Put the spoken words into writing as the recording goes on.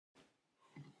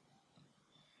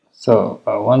So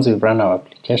once we run our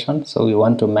application, so we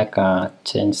want to make a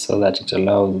change so that it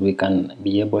allows we can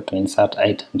be able to insert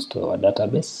items to our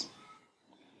database.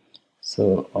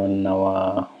 So on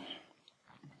our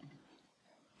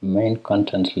main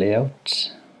content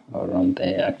layout, or on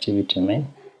the activity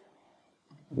main,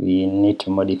 we need to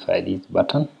modify this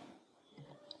button.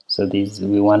 So this,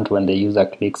 we want when the user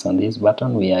clicks on this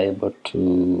button, we are able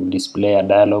to display a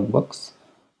dialog box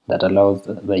that allows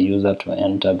the user to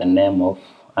enter the name of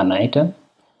an item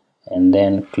and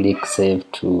then click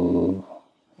save to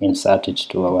insert it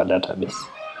to our database.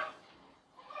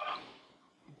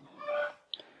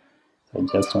 So I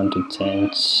just want to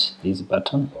change this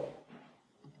button,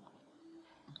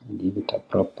 give it a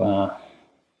proper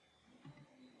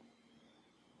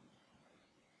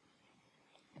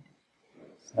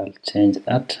so I'll change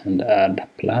that and add a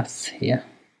plus here.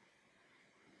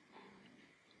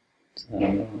 So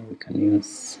we can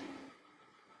use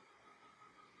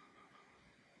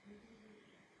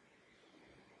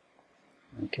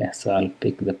okay, so I'll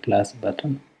pick the plus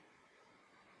button,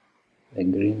 the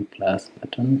green plus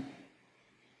button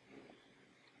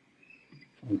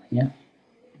from here.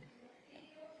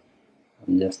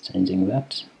 I'm just changing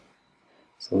that.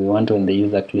 So we want when the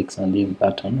user clicks on this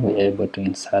button, we're able to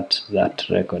insert that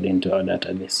record into our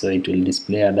database. So it will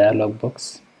display a dialog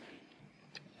box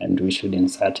and we should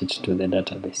insert it to the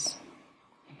database.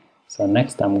 So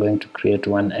next I'm going to create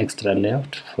one extra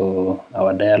layout for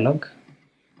our dialog.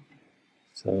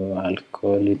 So I'll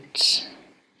call it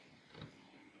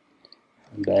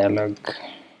dialog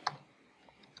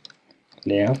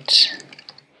layout.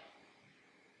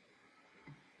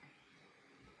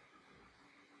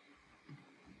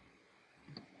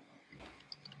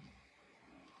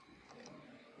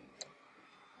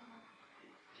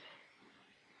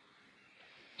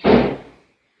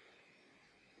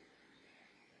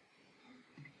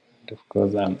 Of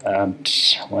course, I'll add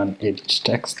one edit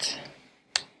text.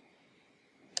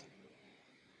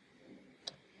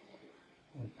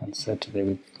 We can set the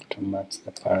width to match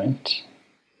the parent.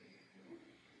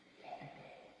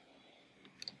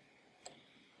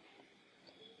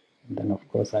 And then of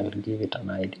course I'll give it an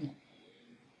ID.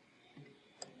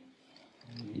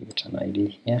 Give it an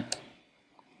ID here.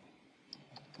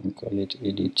 And call it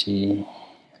EDT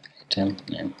item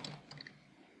name.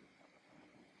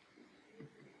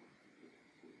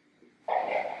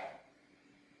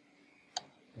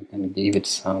 You can give it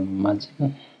some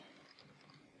margin.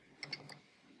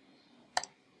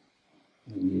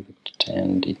 Give it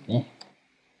 10 dp.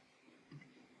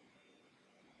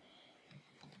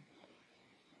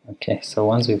 Okay, so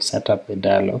once we've set up the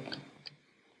dialog,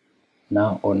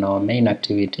 now on our main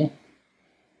activity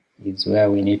is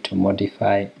where we need to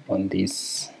modify on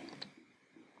this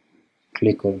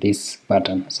click of this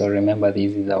button. So remember,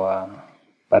 this is our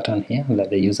button here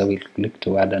that the user will click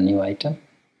to add a new item.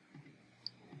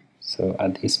 So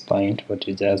at this point what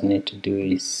you just need to do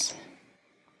is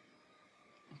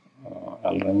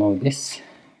I'll remove this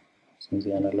since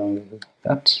we are no longer with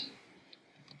that.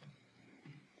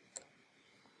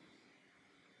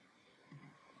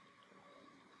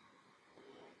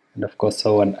 And of course,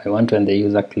 so when I want when the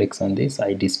user clicks on this,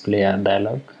 I display a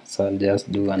dialog. So I'll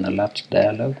just do an alert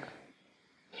dialog.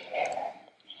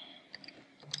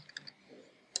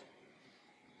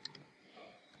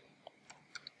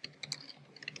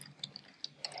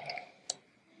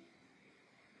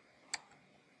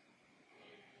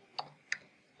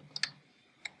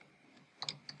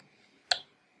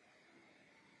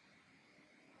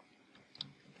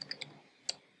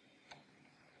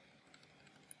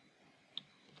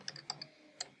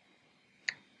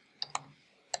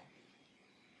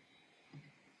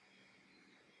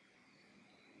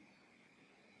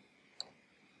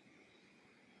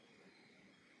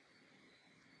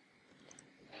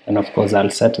 And of course, I'll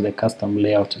set the custom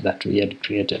layout that we had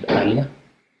created earlier.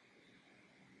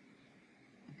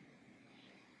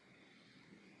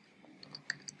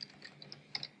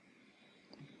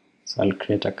 So I'll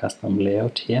create a custom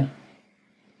layout here.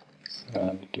 So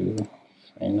I'll do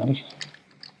final.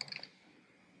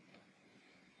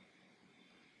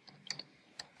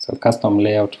 So custom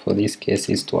layout for this case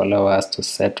is to allow us to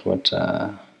set what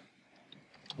I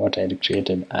had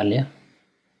created earlier.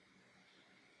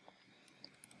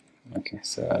 Okay,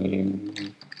 so I'll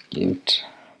give it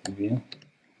view,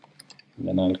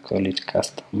 then I'll call it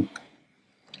custom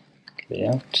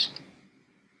layout.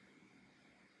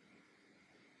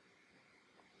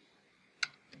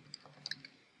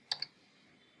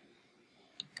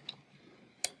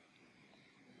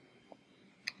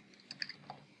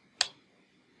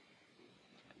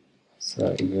 So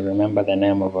if you remember the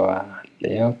name of our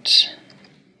layout,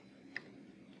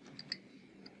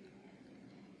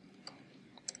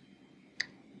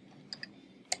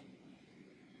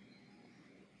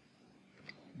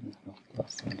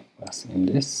 in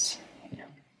this here.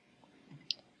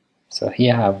 So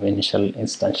here I have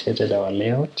instantiated our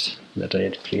layout that I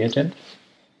had created.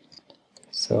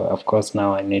 So of course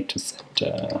now I need to set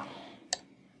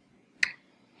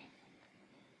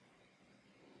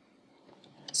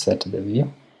the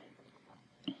view.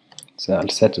 So I'll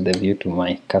set the view to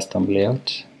my custom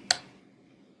layout.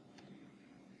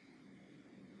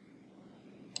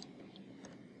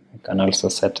 I can also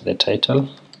set the title,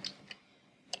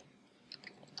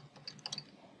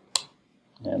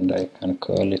 and I can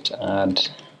call it add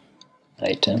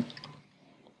item.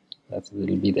 That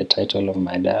will be the title of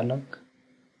my dialog.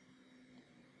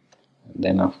 And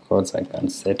then of course I can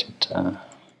set it, an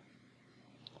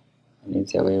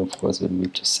easier way of course would be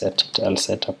to set it, I'll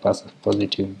set a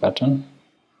positive button.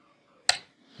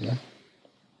 Yeah.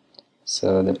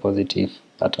 So the positive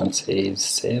button says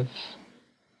save.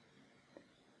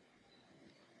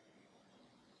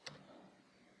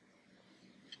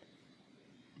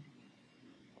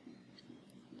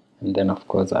 And then of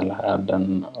course I'll add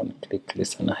an on-click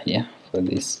listener here for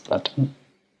this button.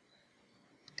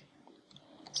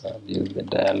 So I'll use the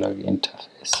dialog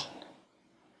interface.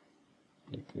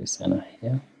 Click listener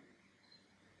here.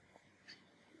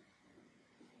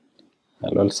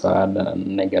 I'll also add a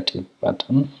negative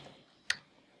button.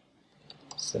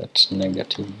 Set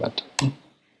negative button.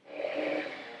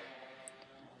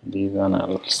 This one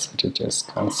I'll set it as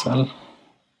cancel.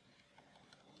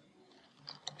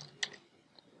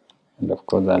 And of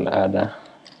course I'll add a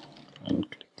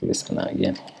on-click listener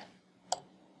again.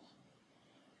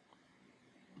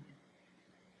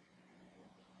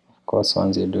 Of course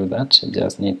once you do that, you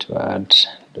just need to add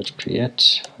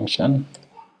 .create function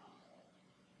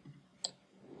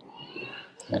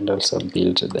and also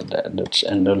build the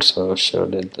and also show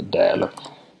the dialog.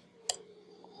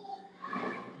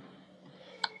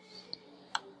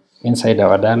 Inside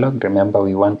our dialog, remember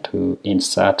we want to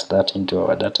insert that into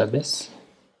our database.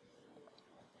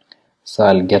 So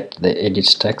I'll get the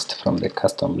edit text from the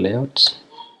custom layout.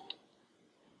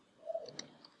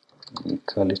 We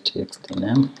call it txt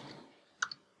name.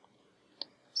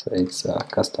 So it's a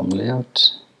custom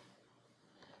layout.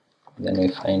 Then we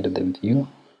find the view.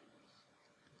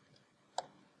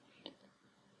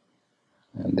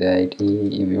 And the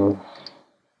ID view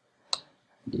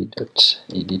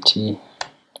id.edt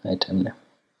item name.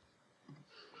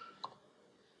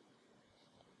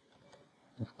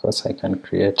 Of course I can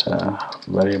create a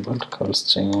variable called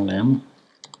string name.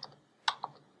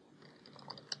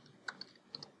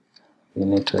 We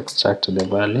need to extract the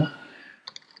value.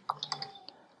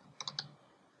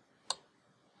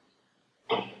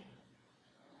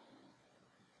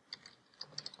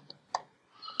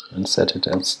 And set it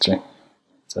as string.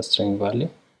 It's a string value.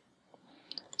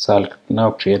 So I'll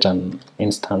now create an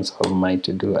instance of my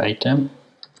to-do item.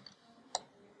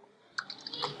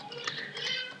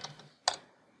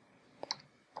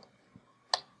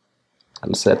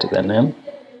 I'll set the name.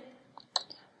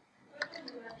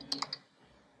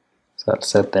 So I'll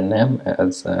set the name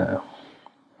as that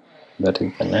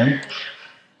is the name.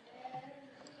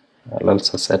 I'll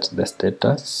also set the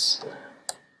status.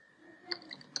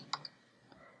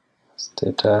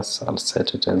 I'll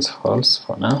set it as false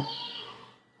for now.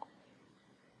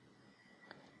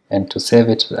 And to save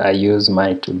it, I use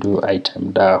my to-do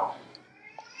item DAO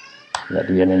that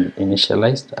we had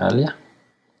initialized earlier.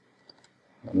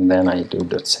 And then I do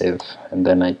 .save, and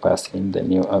then I pass in the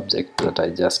new object that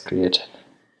I just created.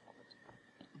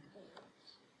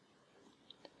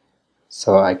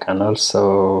 So I can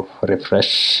also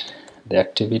refresh the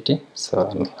activity. So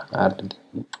I'll add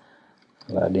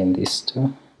in these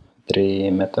three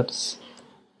methods.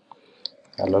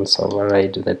 I'll also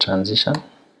override the transition.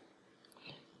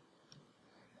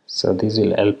 So this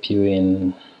will help you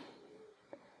in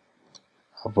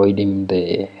avoiding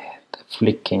the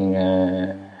flicking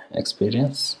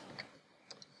experience.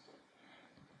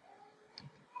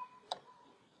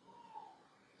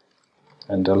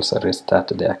 And also restart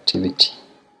the activity.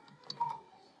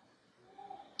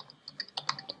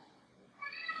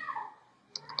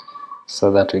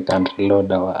 So that we can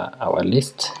reload our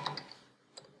list.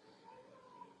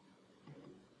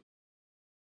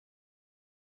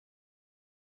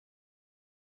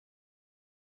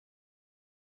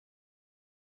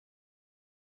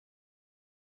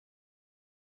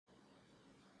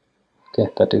 Okay,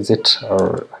 that is it.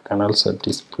 Or I can also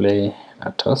display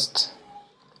a toast.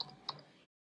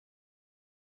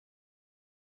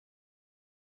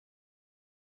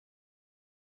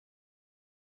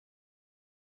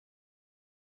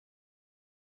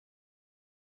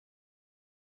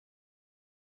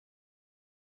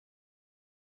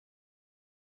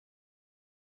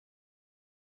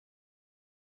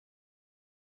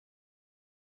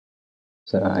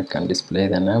 So I can display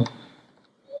the name.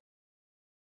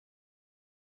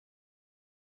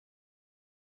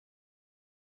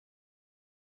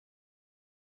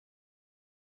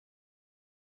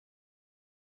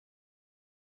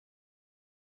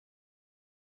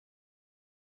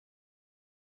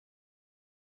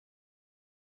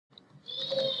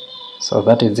 So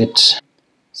that is it.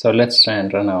 So let's try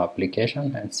and run our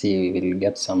application and see we will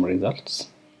get some results.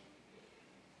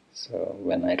 So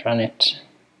when I run it,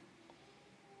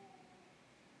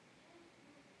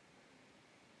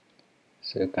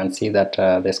 so you can see that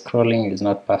the scrolling is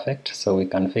not perfect, so we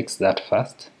can fix that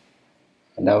first.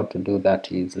 And how to do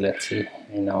that is, let's see,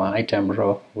 in our item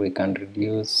row we can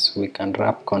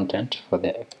wrap content for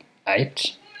the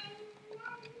height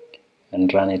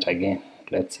and run it again.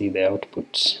 Let's see the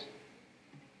output.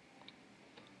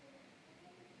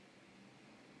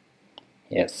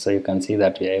 Yes, so you can see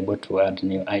that we are able to add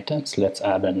new items. Let's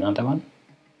add another one.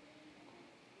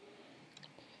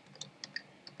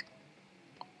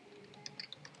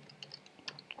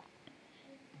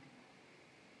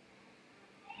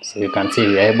 So you can see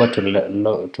we are able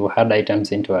to add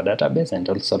items into our database and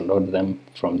also load them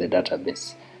from the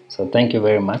database. So thank you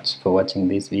very much for watching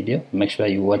this video. Make sure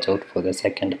you watch out for the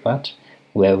second part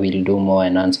where we'll do more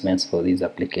enhancements for this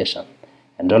application.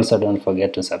 And also don't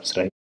forget to subscribe.